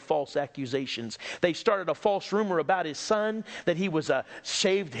down their false accusations. They started a false rumor about his son, that he was a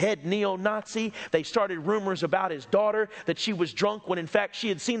shaved head neo-Nazi. They started rumors about his daughter, that she was drunk when in fact she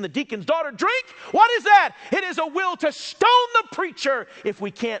had seen the deacon's daughter drink. What is that? It is a will to stone the preacher. If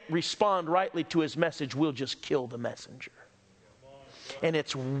we can't respond rightly to his message, we'll just kill the messenger. And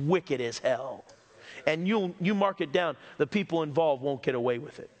it's wicked as hell. And you mark it down, the people involved won't get away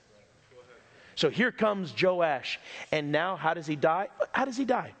with it. So here comes Joash. And now how does he die? How does he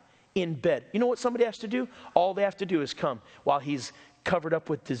die? In bed. You know what somebody has to do? All they have to do is come while he's covered up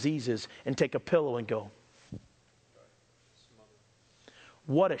with diseases and take a pillow and go.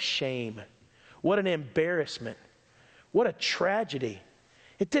 What a shame. What an embarrassment. What a tragedy.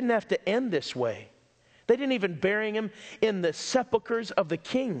 It didn't have to end this way. They didn't even bury him in the sepulchres of the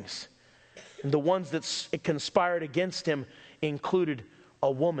kings. And the ones that conspired against him included a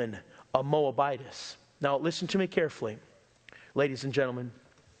woman, a Moabitess. Now listen to me carefully, ladies and gentlemen.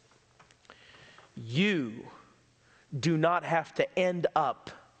 You do not have to end up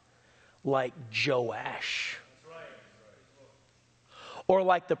like Joash. Or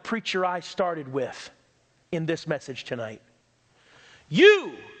like the preacher I started with in this message tonight.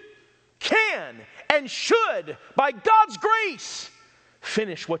 You can and should, by God's grace,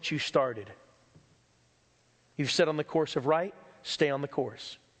 finish what you started. You've set on the course of right, stay on the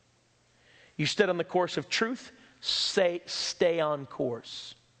course. You set on the course of truth, stay on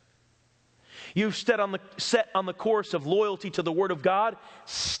course. You've set on the course of loyalty to the Word of God,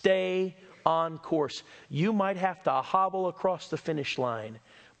 stay on course. You might have to hobble across the finish line,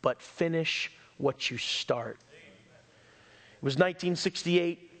 but finish what you start. It was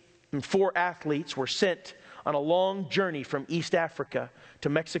 1968, and 4 athletes were sent on a long journey from East Africa to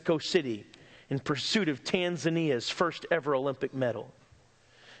Mexico City in pursuit of Tanzania's first ever Olympic medal.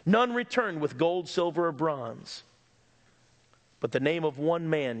 None returned with gold, silver, or bronze. But the name of one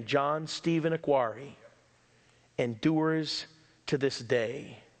man, John Stephen Akhwari, endures to this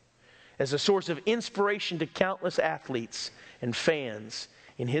day as a source of inspiration to countless athletes and fans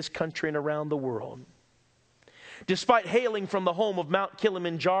in his country and around the world. Despite hailing from the home of Mount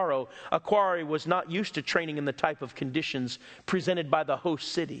Kilimanjaro, Akhwari was not used to training in the type of conditions presented by the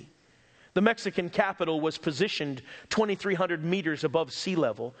host city. The Mexican capital was positioned 2,300 meters above sea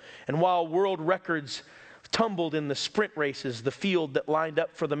level, and while world records tumbled in the sprint races, the field that lined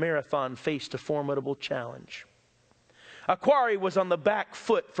up for the marathon faced a formidable challenge. Akhwari was on the back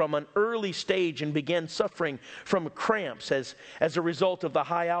foot from an early stage and began suffering from cramps as a result of the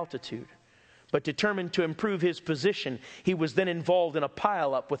high altitude. But determined to improve his position, he was then involved in a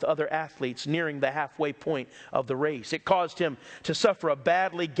pileup with other athletes nearing the halfway point of the race. It caused him to suffer a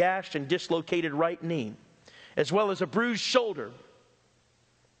badly gashed and dislocated right knee, as well as a bruised shoulder.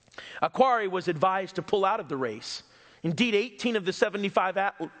 Akhwari was advised to pull out of the race. Indeed, 18 of the 75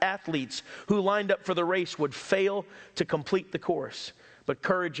 athletes who lined up for the race would fail to complete the course. But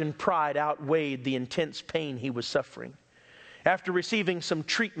courage and pride outweighed the intense pain he was suffering. After receiving some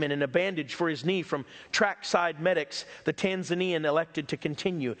treatment and a bandage for his knee from trackside medics, the Tanzanian elected to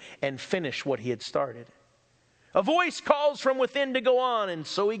continue and finish what he had started. A voice calls from within to go on, and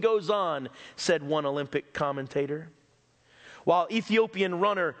so he goes on, said one Olympic commentator. While Ethiopian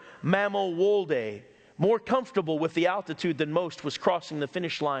runner Mamo Wolde, more comfortable with the altitude than most, was crossing the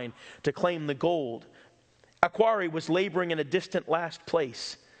finish line to claim the gold, Akwari was laboring in a distant last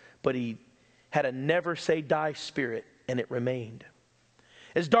place, but he had a never-say-die spirit, and it remained.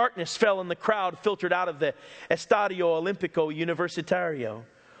 As darkness fell and the crowd filtered out of the Estadio Olimpico Universitario,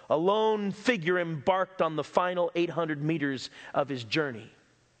 a lone figure embarked on the final 800 meters of his journey.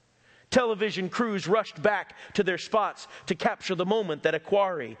 Television crews rushed back to their spots to capture the moment that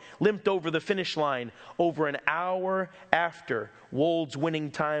Akwari limped over the finish line over an hour after Wold's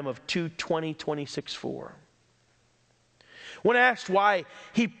winning time of 2:20:26.4. When asked why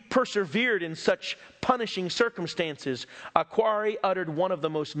he persevered in such punishing circumstances, Akwari uttered one of the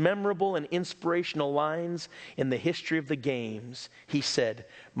most memorable and inspirational lines in the history of the games. He said,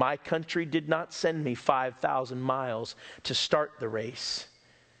 "My country did not send me 5,000 miles to start the race.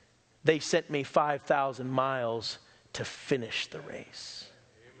 They sent me 5,000 miles to finish the race."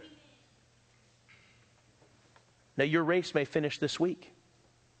 Amen. Now, your race may finish this week.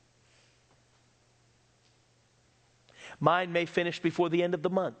 Mine may finish before the end of the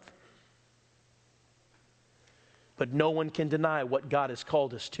month. But no one can deny what God has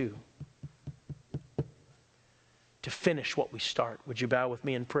called us to finish what we start. Would you bow with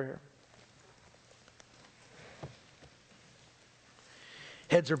me in prayer?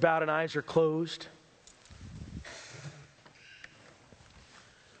 Heads are bowed and eyes are closed.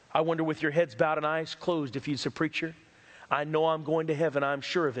 I wonder, with your heads bowed and eyes closed, if you'd say, "Preacher, I know I'm going to heaven, I'm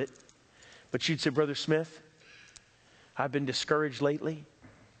sure of it." But you'd say, "Brother Smith, I've been discouraged lately.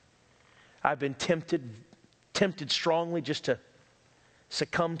 I've been tempted strongly just to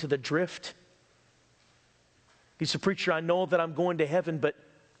succumb to the drift." He said, "Preacher, I know that I'm going to heaven, but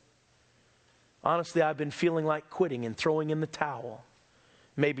honestly, I've been feeling like quitting and throwing in the towel."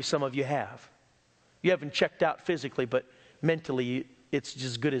 Maybe some of you have. You haven't checked out physically, but mentally it's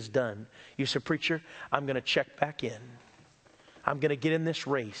as good as done. You said, "Preacher, I'm going to check back in. I'm going to get in this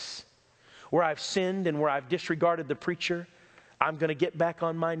race. Where I've sinned and where I've disregarded the preacher, I'm going to get back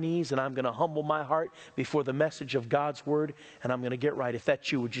on my knees and I'm going to humble my heart before the message of God's word, and I'm going to get right." If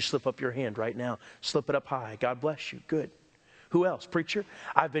that's you, would you slip up your hand right now? Slip it up high. God bless you. Good. Who else? "Preacher,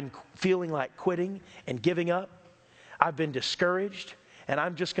 I've been feeling like quitting and giving up. I've been discouraged and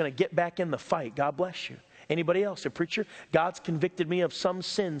I'm just going to get back in the fight." God bless you. Anybody else? "Preacher, God's convicted me of some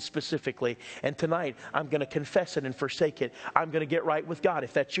sin specifically, and tonight I'm going to confess it and forsake it. I'm going to get right with God."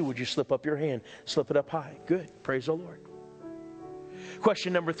 If that's you, would you slip up your hand? Slip it up high. Good. Praise the Lord.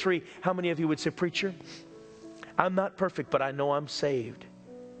 Question number 3. How many of you would say, "Preacher, I'm not perfect, but I know I'm saved.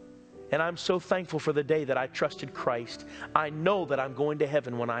 And I'm so thankful for the day that I trusted Christ. I know that I'm going to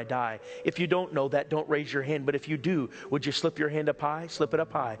heaven when I die." If you don't know that, don't raise your hand. But if you do, would you slip your hand up high? Slip it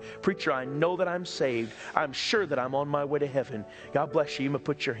up high. "Preacher, I know that I'm saved. I'm sure that I'm on my way to heaven." God bless you. You may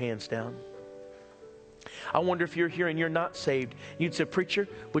put your hands down. I wonder if you're here and you're not saved. You'd say, "Preacher,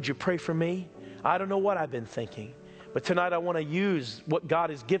 would you pray for me? I don't know what I've been thinking. But tonight I want to use what God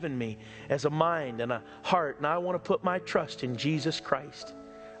has given me as a mind and a heart. And I want to put my trust in Jesus Christ.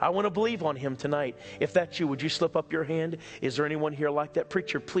 I want to believe on Him tonight." If that's you, would you slip up your hand? Is there anyone here like that?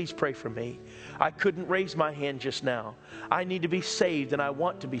 "Preacher, please pray for me. I couldn't raise my hand just now. I need to be saved and I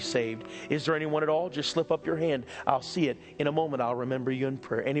want to be saved." Is there anyone at all? Just slip up your hand. I'll see it. In a moment, I'll remember you in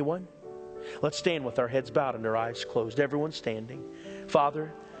prayer. Anyone? Let's stand with our heads bowed and our eyes closed. Everyone standing.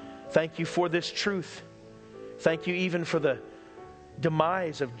 Father, thank you for this truth. Thank you even for the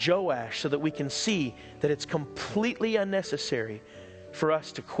demise of Joash, so that we can see that it's completely unnecessary for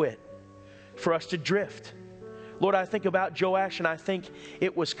us to quit, for us to drift. Lord, I think about Joash and I think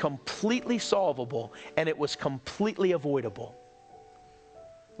it was completely solvable and it was completely avoidable.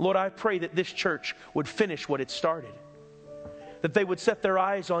 Lord, I pray that this church would finish what it started, that they would set their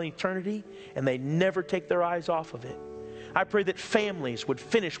eyes on eternity and they never take their eyes off of it. I pray that families would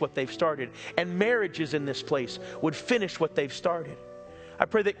finish what they've started, and marriages in this place would finish what they've started. I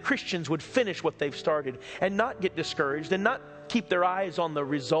pray that Christians would finish what they've started and not get discouraged and not keep their eyes on the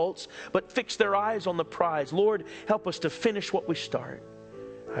results, but fix their eyes on the prize. Lord, help us to finish what we start.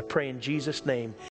 I pray in Jesus' name.